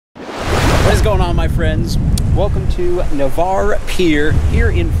What is going on, my friends? Welcome to Navarre Pier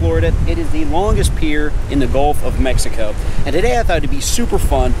here in Florida. It is the longest pier in the Gulf of Mexico. And today I thought it'd be super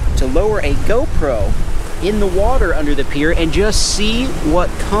fun to lower a GoPro in the water under the pier and just see what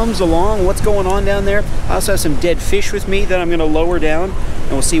comes along, what's going on down there. I also have some dead fish with me that I'm gonna lower down,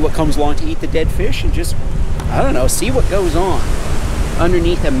 and we'll see what comes along to eat the dead fish and just, I don't know, see what goes on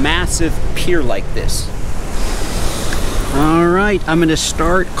underneath a massive pier like this. All right, I'm gonna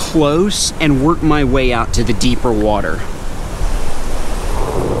start close and work my way out to the deeper water.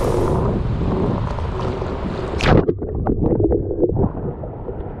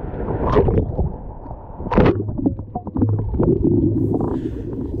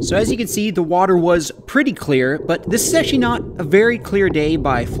 So as you can see, the water was pretty clear, but this is actually not a very clear day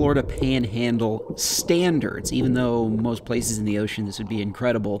by Florida Panhandle standards. Even though most places in the ocean this would be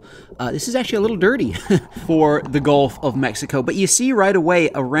incredible, this is actually a little dirty for the Gulf of Mexico. But you see right away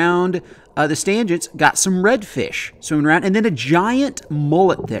around the stanchions, got some redfish swimming around, and then a giant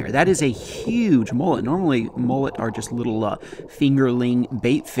mullet there. That is a huge mullet. Normally, mullet are just little fingerling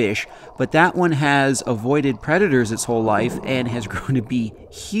bait fish, but that one has avoided predators its whole life and has grown to be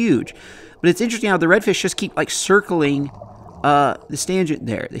huge. But it's interesting how the redfish just keep like circling the stanchion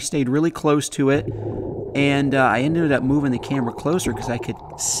there. They stayed really close to it, and I ended up moving the camera closer because I could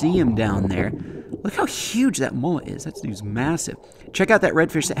see him down there. Look how huge that mullet is. That dude's massive. Check out that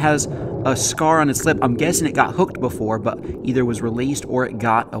redfish that has a scar on its lip. I'm guessing it got hooked before, but either was released or it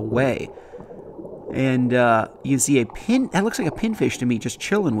got away. And you can see a pin, that looks like a pinfish to me, just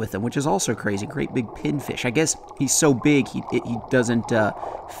chilling with him, which is also crazy. Great big pinfish. I guess he's so big he doesn't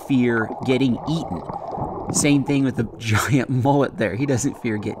fear getting eaten. Same thing with the giant mullet there. He doesn't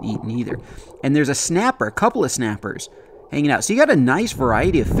fear getting eaten either. And there's a snapper, a couple of snappers hanging out. So you got a nice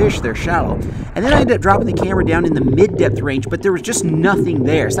variety of fish there shallow. And then I ended up dropping the camera down in the mid-depth range, but there was just nothing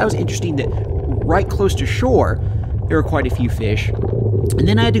there. So that was interesting that right close to shore, there were quite a few fish. And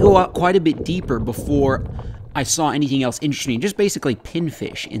then I had to go out quite a bit deeper before I saw anything else interesting. Just basically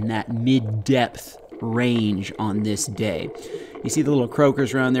pinfish in that mid-depth range on this day. You see the little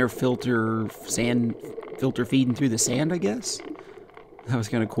croakers around there, filter feeding through the sand, I guess? That was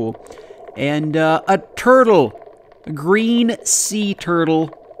kind of cool. And a turtle. A green sea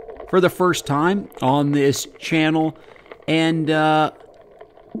turtle for the first time on this channel, and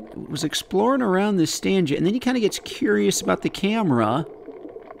was exploring around this stanchion, and then he kind of gets curious about the camera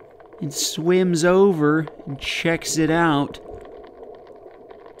and swims over and checks it out.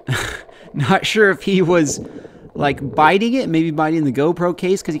 Not sure if he was like biting it, maybe biting the GoPro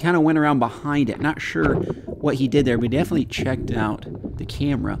case, because he kind of went around behind it. Not sure what he did there, but he definitely checked out the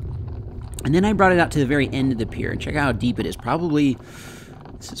camera. And then I brought it out to the very end of the pier, and check out how deep it is.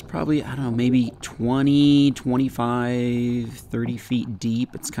 This is probably, I don't know, maybe 20, 25, 30 feet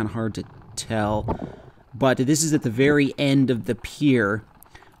deep. It's kind of hard to tell. But this is at the very end of the pier,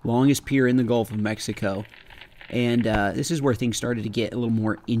 longest pier in the Gulf of Mexico. And this is where things started to get a little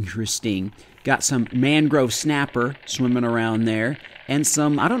more interesting. Got some mangrove snapper swimming around there. And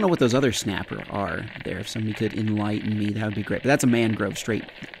some, I don't know what those other snapper are there. If somebody could enlighten me, that would be great. But that's a mangrove straight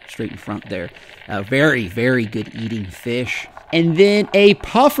in front there. Very, very good eating fish. And then a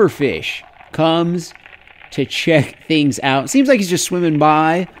puffer fish comes to check things out. Seems like he's just swimming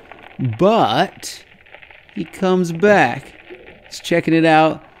by, but he comes back. He's checking it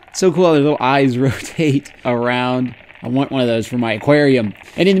out. So cool how their little eyes rotate around. I want one of those for my aquarium.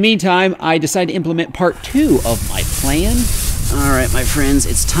 And in the meantime, I decided to implement part 2 of my plan. All right, my friends,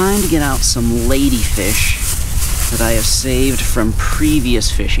 it's time to get out some ladyfish that I have saved from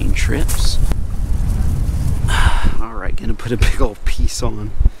previous fishing trips. All right, gonna put a big old piece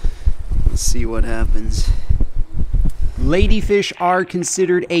on. Let's see what happens. Ladyfish are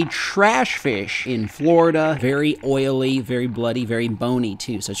considered a trash fish in Florida. Very oily, very bloody, very bony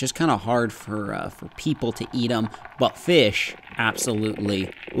too. So it's just kind of hard for people to eat them. But fish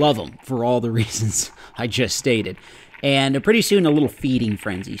absolutely love them for all the reasons I just stated. And pretty soon a little feeding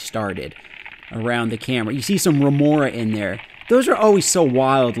frenzy started around the camera. You see some remora in there. Those are always so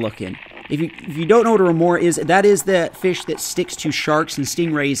wild looking. If you don't know what a remora is, that is the fish that sticks to sharks and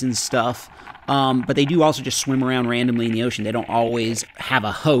stingrays and stuff. But they do also just swim around randomly in the ocean. They don't always have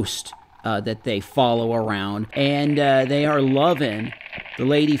a host that they follow around. And they are loving the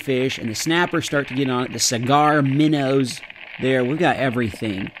ladyfish, and the snappers start to get on it. The cigar minnows there. We've got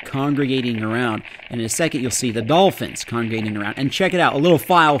everything congregating around. And in a second, you'll see the dolphins congregating around. And check it out, a little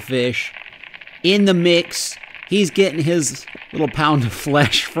filefish in the mix. He's getting his little pound of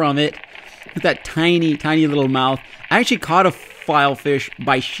flesh from it with that tiny, tiny little mouth. I actually caught a profile fish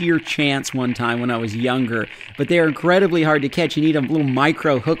by sheer chance one time when I was younger, but they're incredibly hard to catch. You need a little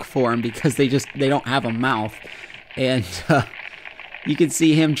micro hook for them because they don't have a mouth. And you can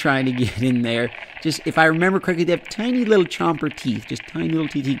see him trying to get in there. Just, if I remember correctly, they have tiny little chomper teeth, just tiny little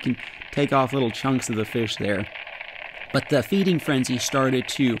teeth. He can take off little chunks of the fish there. But the feeding frenzy started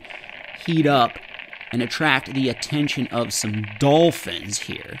to heat up and attract the attention of some dolphins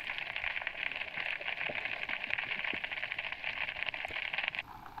here.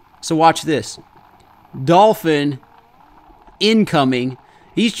 So watch this. Dolphin incoming.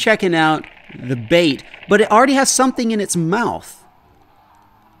 He's checking out the bait, but it already has something in its mouth.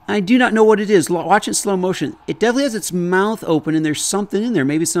 I do not know what it is. Watch it in slow motion. It definitely has its mouth open and there's something in there.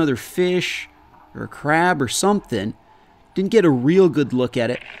 Maybe it's another fish or a crab or something. Didn't get a real good look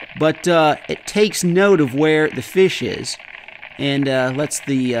at it, but it takes note of where the fish is and lets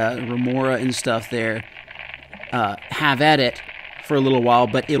the remora and stuff there have at it for a little while,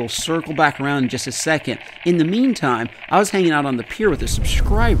 but it'll circle back around in just a second. In the meantime, I was hanging out on the pier with a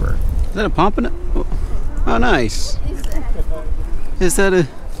subscriber. Is that a pompano? Oh, nice. Is that a...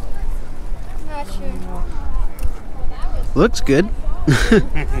 Not sure. Looks good.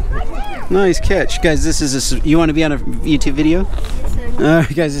 Nice catch. Guys, this is you want to be on a YouTube video? Yes,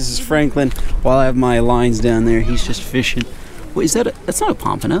 Alright guys, this is Franklin. While I have my lines down there, he's just fishing. Wait, is that a... That's not a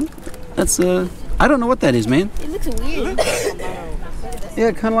pompano. That's a... I don't know what that is, man. It looks weird.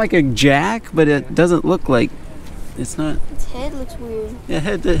 Yeah, kind of like a jack, but it doesn't look like... It's not... Its head looks weird. Yeah,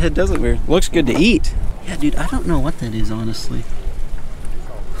 head does look weird. Looks good to eat. Yeah, dude, I don't know what that is, honestly.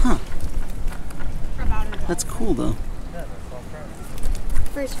 Huh. That's cool, though.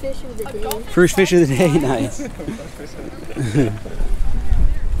 First fish of the day. First fish of the day, nice.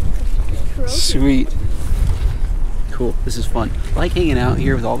 Sweet. Cool, this is fun. I like hanging out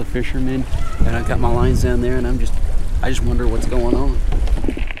here with all the fishermen, and I've got my lines down there, and I just wonder what's going on.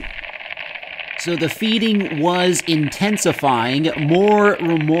 So the feeding was intensifying. More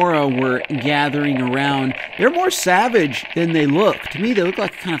remora were gathering around. They're more savage than they look. To me, they look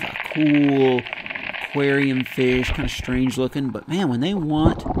like kind of a cool aquarium fish, kind of strange looking. But man, when they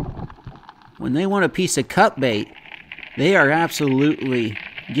want a piece of cut bait, they are absolutely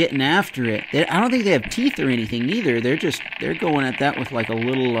getting after it. I don't think they have teeth or anything either. They're going at that with like a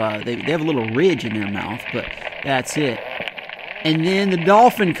little. They have a little ridge in their mouth, but that's it. And then the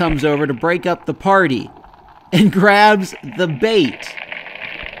dolphin comes over to break up the party and grabs the bait.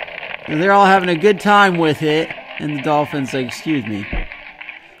 And they're all having a good time with it. And the dolphin's like, excuse me,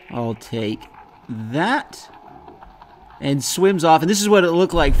 I'll take that. And swims off. And this is what it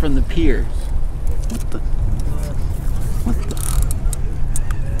looked like from the pier. What the?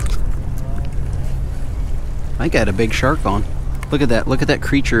 I got a big shark on. Look at that. Look at that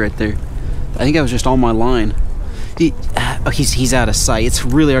creature right there. I think I was just on my line. He's out of sight. It's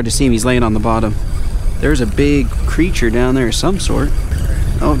really hard to see him. He's laying on the bottom. There's a big creature down there of some sort.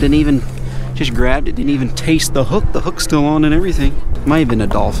 Oh, just grabbed it. Didn't even taste the hook. The hook's still on and everything. Might have been a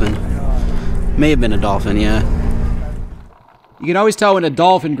dolphin. May have been a dolphin, yeah. You can always tell when a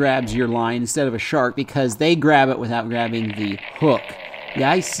dolphin grabs your line instead of a shark because they grab it without grabbing the hook.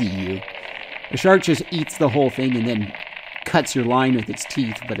 Yeah, I see you. A shark just eats the whole thing and then cuts your line with its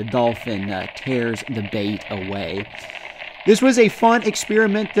teeth, but a dolphin tears the bait away. This was a fun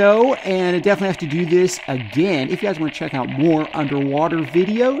experiment, though, and I definitely have to do this again. If you guys want to check out more underwater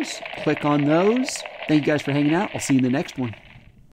videos, click on those. Thank you guys for hanging out. I'll see you in the next one.